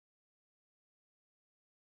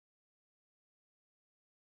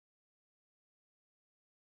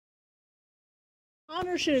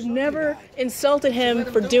Connor should have never insulted him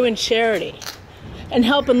for doing charity and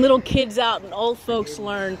helping little kids out and old folks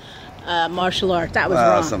learn martial art. That was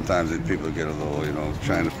wrong. Sometimes people get a little, you know,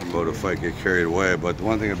 trying to promote a fight, get carried away. But the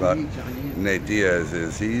one thing about Nate Diaz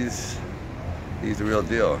is he's the real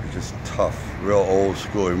deal. He's just tough, real old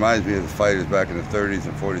school. He reminds me of the fighters back in the 30s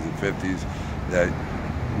and 40s and 50s that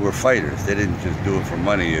were fighters. They didn't just do it for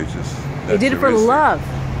money. It was just they did it for love.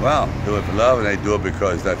 Well, do it for love, and they do it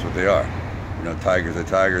because that's what they are. You know, tigers are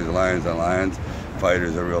tigers, lions are lions,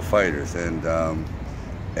 fighters are real fighters, and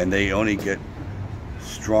they only get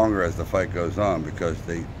stronger as the fight goes on because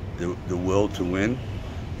the will to win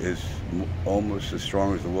is almost as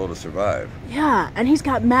strong as the will to survive. Yeah, and he's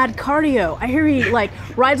got mad cardio. I hear he like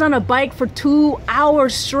rides on a bike for 2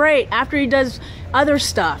 hours straight after he does other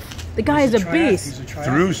stuff. The guy is a beast.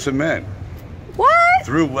 Through cement. What?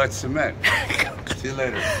 Through wet cement. See you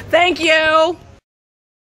later. Thank you.